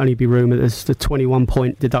rumour, it might only be rumour, there's the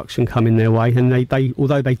 21-point deduction coming their way, and they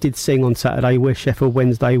although they did sing on Saturday, we're Sheffield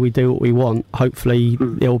Wednesday, we do what we want, hopefully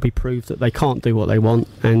it will be proved that they can't do what they want,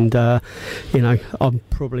 and I'm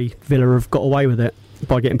probably Villa have got away with it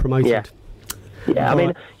by getting promoted. Yeah, I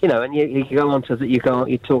mean, and you go on to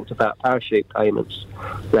you talked about parachute payments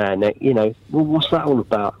there, Nick. Well, what's that all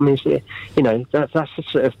about? I mean, that's a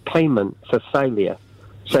sort of payment for failure.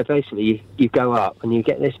 So basically, you go up and you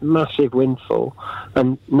get this massive windfall,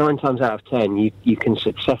 and 9 times out of 10, you can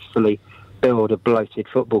successfully build a bloated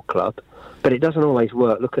football club, but it doesn't always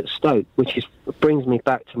work. Look at Stoke, which brings me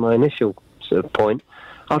back to my initial sort of point.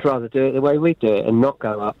 I'd rather do it the way we do it and not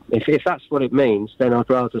go up. If that's what it means, then I'd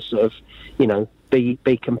rather sort of,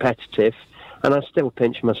 be competitive. And I still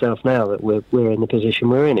pinch myself now that we're in the position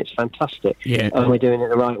we're in. It's fantastic, and we're doing it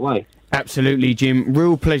the right way. Absolutely, Jim.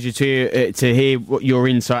 Real pleasure to hear what your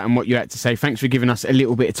insight and what you had to say. Thanks for giving us a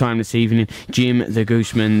little bit of time this evening, Jim the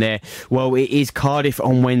Gooseman there. Well, it is Cardiff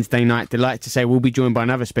on Wednesday night. Delighted to say we'll be joined by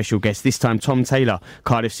another special guest, this time Tom Taylor,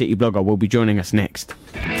 Cardiff City blogger, will be joining us next.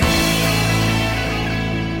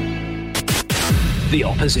 The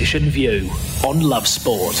Opposition View on Love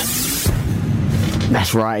Sport.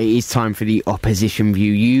 That's right, it is time for the Opposition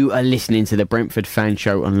View. You are listening to the Brentford Fan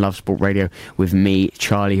Show on Love Sport Radio with me,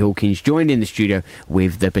 Charlie Hawkins, joined in the studio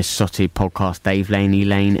with the Beesotted podcast, Dave Laney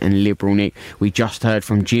Lane and Liberal Nick. We just heard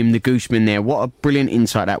from Jim the Gooseman there. What a brilliant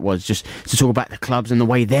insight that was, just to talk about the clubs and the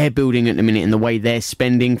way they're building at the minute and the way they're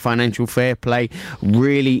spending, financial fair play.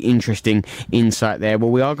 Really interesting insight there.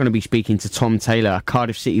 Well, we are going to be speaking to Tom Taylor, a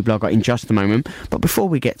Cardiff City blogger, in just a moment. But before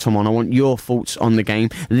we get Tom on, I want your thoughts on the game.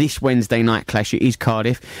 This Wednesday night clash, it is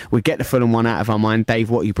Cardiff. We get the Fulham one out of our mind.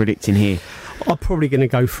 Dave, what are you predicting here? I'm probably going to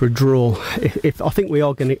go for a draw. I think we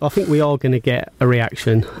are going to get a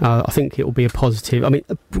reaction. I think it will be a positive. I mean,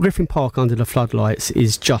 Griffin Park under the floodlights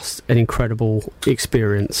is just an incredible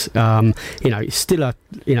experience. It's still a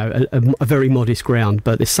very modest ground,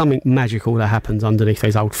 but there's something magical that happens underneath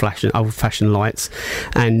those old-fashioned lights,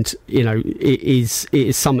 and it is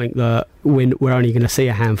something that we're only going to see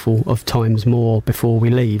a handful of times more before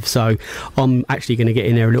we leave. So I'm actually going to get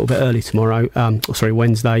in there a little bit early tomorrow,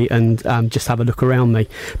 Wednesday, and just have a look around me,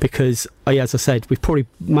 because as I said, we've probably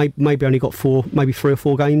maybe only got 3 or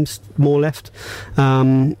 4 games more left.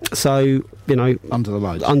 Under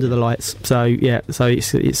the lights. So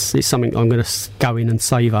it's something I'm going to go in and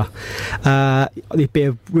savour. It'd be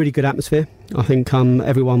a really good atmosphere. I think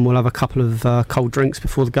everyone will have a couple of cold drinks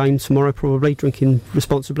before the game tomorrow, probably drinking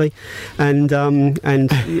responsibly, and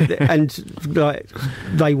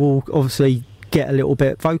they will obviously get a little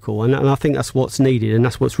bit vocal, and I think that's what's needed, and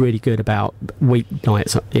that's what's really good about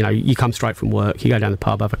weeknights. You come straight from work, you go down the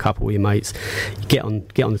pub, have a couple with your mates, you get on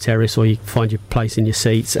the terrace, or you find your place in your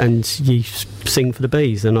seats and you sing for the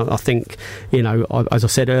Bees. And I think, as I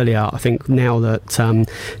said earlier, I think now that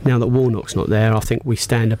Warnock's not there, I think we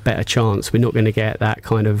stand a better chance. We're not going to get that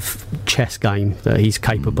kind of chess game that he's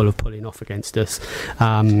capable of pulling off against us.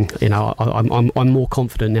 I'm more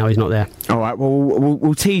confident now he's not there. All right, well,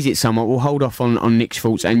 we'll tease it somewhat. We'll hold off on Nick's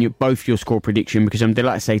thoughts and both your score prediction, because I'm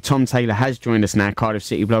delighted to say Tom Taylor has joined us now, Cardiff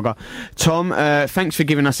City blogger. Tom, thanks for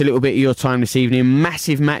giving us a little bit of your time this evening.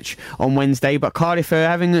 Massive match on Wednesday, but Cardiff are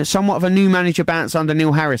having somewhat of a new manager bounce under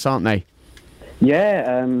Neil Harris, aren't they?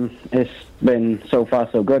 Yeah, it's been so far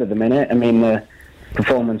so good at the minute. I mean, the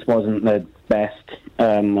performance wasn't the best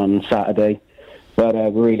on Saturday, but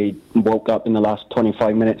we really woke up in the last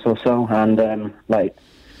 25 minutes or so, and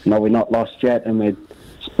we're not lost yet, and we're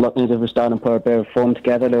looking as if we're starting to put a bit of form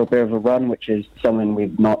together, a little bit of a run, which is something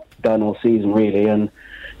we've not done all season really, and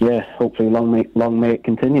hopefully long may it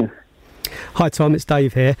continue. Hi Tom, it's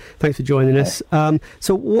Dave here. Thanks for joining us.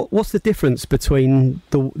 So what's the difference between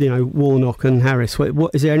the Warnock and Harris?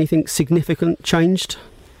 What is there anything significant changed?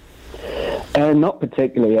 Not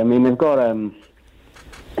particularly. I mean, they've got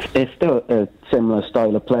it's still a similar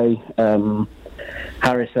style of play.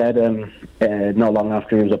 Harris said not long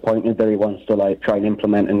after he was appointed that he wants to try and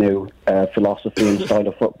implement a new philosophy and style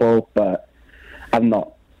of football, but I've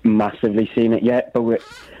not massively seen it yet. But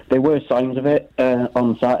there were signs of it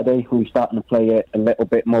on Saturday. We were starting to play it a little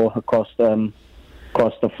bit more across the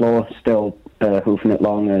floor, still hoofing it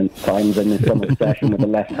long and times in some obsession with the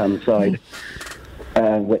left-hand side,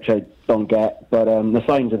 which I don't get. But the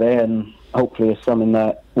signs are there, and hopefully it's something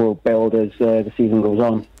that will build as the season goes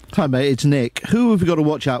on. Hi mate, it's Nick. Who have we got to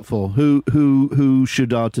watch out for? Who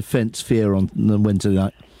should our defence fear on Wednesday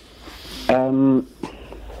night? I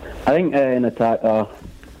think in attack,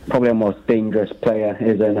 probably our most dangerous player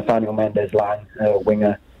is Nathaniel Mendes-Lang,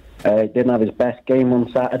 winger. Didn't have his best game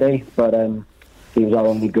on Saturday, but he was our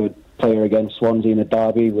only good player against Swansea in a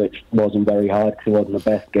derby, which wasn't very hard because it wasn't the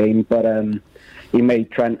best game. But he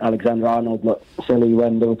made Trent Alexander-Arnold look silly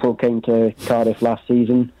when Liverpool came to Cardiff last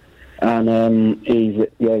season, and he's a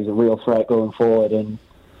real threat going forward, and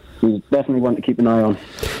he's definitely one to keep an eye on.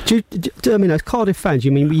 I mean, as Cardiff fans,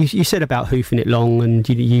 you said about hoofing it long, and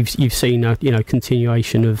you've seen a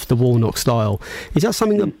continuation of the Warnock style. Is that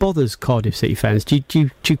something that bothers Cardiff City fans? Do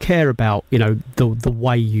you care about the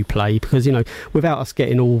way you play? Because without us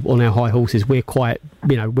getting all on our high horses, we're quite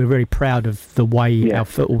we're very proud of the way our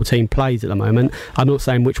football team plays at the moment. I'm not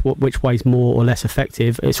saying which way's more or less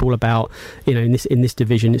effective. It's all about in this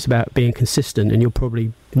division, it's about being consistent, and you're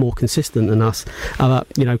probably more consistent than us.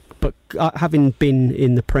 But having been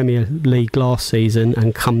in the Premier League last season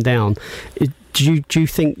and come down, do you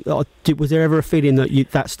think was there ever a feeling that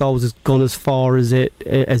that style has gone as far as it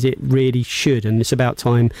really should, and it's about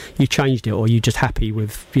time you changed it, or are you just happy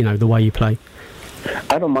with the way you play?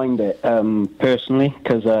 I don't mind it personally,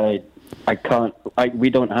 because we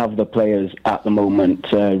don't have the players at the moment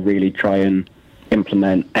to really try and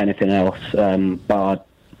implement anything else, bar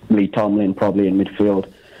Lee Tomlin probably in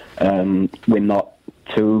midfield. We're not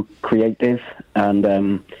too creative, and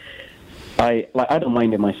I don't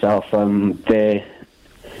mind it myself. There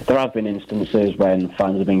have been instances when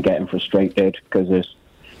fans have been getting frustrated because it's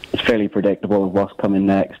fairly predictable of what's coming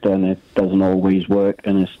next, and it doesn't always work,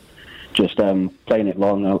 and it's just playing it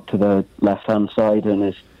long out to the left hand side,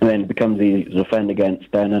 and then it becomes easy to defend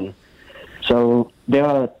against then, and so there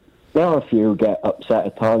are a few who get upset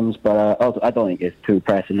at times, but I don't think it's too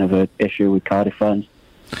pressing of an issue with Cardiff fans.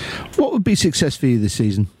 What would be success for you this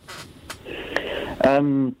season? For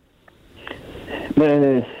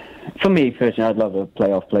me personally, I'd love a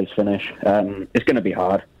playoff place finish. It's going to be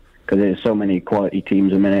hard because there's so many quality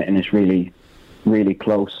teams a minute, and it's really, really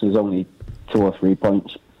close. There's only 2 or 3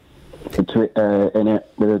 points in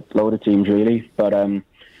it with a load of teams, really. But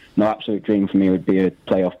no, absolute dream for me would be a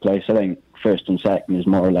playoff place. I think first and second is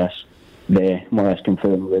more or less there, more or less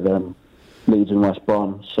confirmed with Leeds and West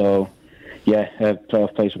Brom. So yeah, a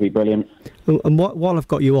playoff place would be brilliant. And while I've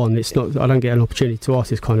got you on, it's not, I don't get an opportunity to ask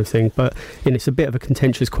this kind of thing, but it's a bit of a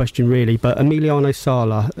contentious question really, but Emiliano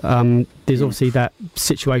Sala, there's obviously that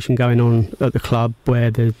situation going on at the club where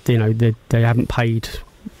they haven't paid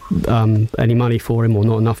any money for him, or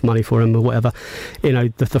not enough money for him, or whatever.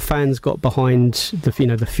 The fans got behind the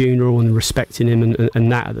funeral and respecting him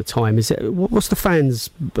and that at the time. What's the fans'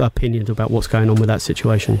 opinion about what's going on with that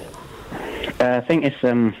situation? I think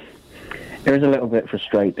it was a little bit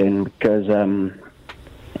frustrating because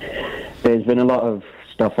there's been a lot of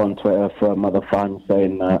stuff on Twitter from other fans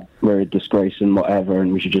saying that we're a disgrace and whatever,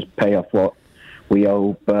 and we should just pay off what we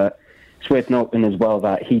owe. But it's worth noting as well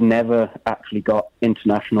that he never actually got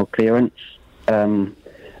international clearance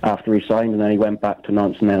after he signed, and then he went back to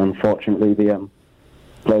Nantes, and then unfortunately the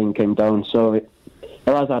plane came down. So it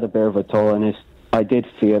has had a bit of a toll, and I did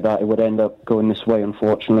fear that it would end up going this way,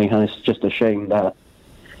 unfortunately, and it's just a shame that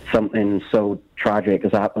something so tragic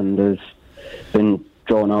has happened, has been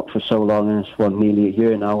drawn out for so long, and it's nearly a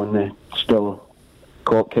year now, and there's still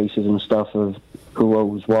court cases and stuff of who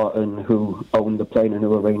owes what and who owned the plane and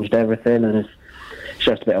who arranged everything, and it's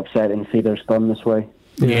just a bit upsetting to see that it's gone this way.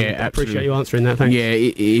 Yeah, I appreciate you answering that. Thanks. Yeah,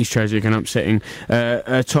 it is tragic and upsetting.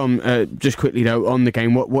 Tom, just quickly though, on the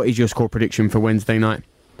game, what is your score prediction for Wednesday night?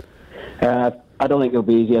 I don't think it'll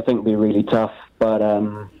be easy. I think it'll be really tough, but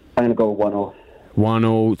I'm going to go 1-0.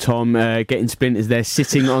 1-0. Tom, getting splinters there,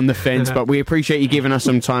 sitting on the fence, but we appreciate you giving us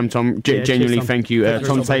some time, Tom. Genuinely, thank you.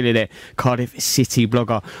 Tom Taylor there, Cardiff City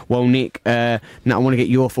blogger. Well, Nick, now I want to get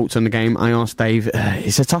your thoughts on the game. I asked Dave,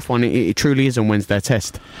 it's a tough one. It truly is on Wednesday, a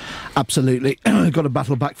test. Absolutely. Got to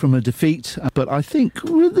battle back from a defeat, but I think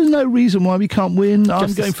there's no reason why we can't win.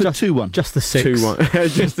 I'm going for 2-1. Just the 6.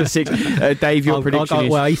 2-1. Just the 6. Dave, your prediction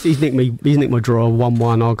is? Well, he's nicked my draw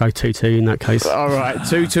 1-1. I'll go 2-2 in that case. All right,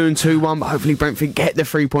 2-2 and 2-1, but hopefully Brentford get the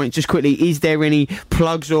 3 points. Just quickly, is there any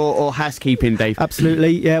plugs or housekeeping, Dave?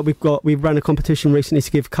 Absolutely, yeah. We've run a competition recently to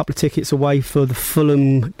give a couple of tickets away for the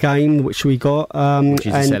Fulham game, which we got, which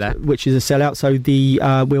is a sellout. So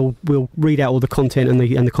we'll read out all the content and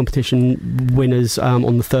the competition winners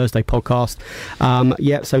on the Thursday podcast.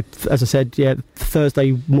 So as I said,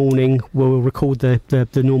 Thursday morning we'll record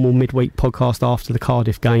the normal midweek podcast after the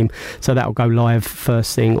Cardiff game. So that will go live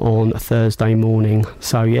first thing on a Thursday morning.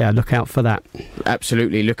 So yeah, look out for that.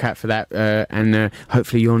 Absolutely, look out for that, and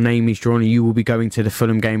hopefully your name is drawn and you will be going to the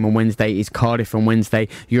Fulham game on Wednesday. It's Cardiff on Wednesday.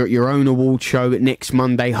 You're at your own award show next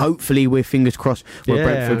Monday. Hopefully, we're fingers crossed where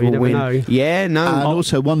Brentford will win. Know. Yeah, no. And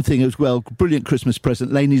also one thing as well, brilliant Christmas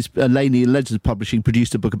present. Laney Legends Publishing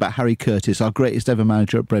produced a book about Harry Curtis, our greatest ever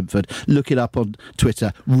manager at Brentford. Look it up on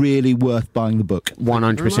Twitter. Really worth buying the book.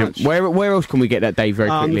 100%. Where else can we get that, Dave, very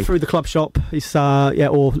quickly? Through the club shop. It's or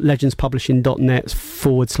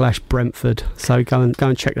legendspublishing.net/Brentford. So go and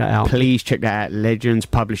check that out. Please check that out,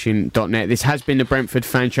 legendspublishing.net. This has been the Brentford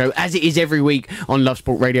Fan Show, as it is every week on Love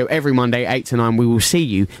Sport Radio, every Monday 8 to 9. We will see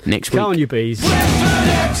you next week. Go on, you bees.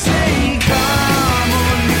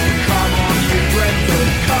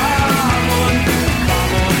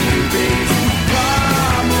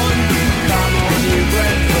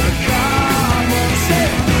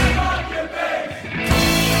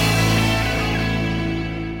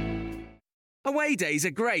 Away days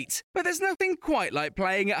are great, but there's nothing quite like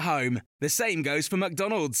playing at home. The same goes for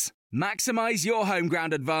McDonald's. Maximise your home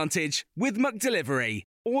ground advantage with McDelivery.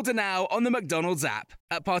 Order now on the McDonald's app.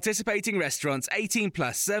 At participating restaurants, 18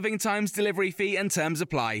 plus, serving times, delivery fee and terms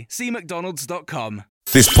apply. See mcdonalds.com.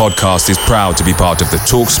 This podcast is proud to be part of the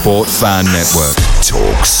TalkSport Fan Network.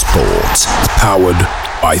 TalkSport. Powered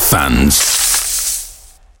by fans.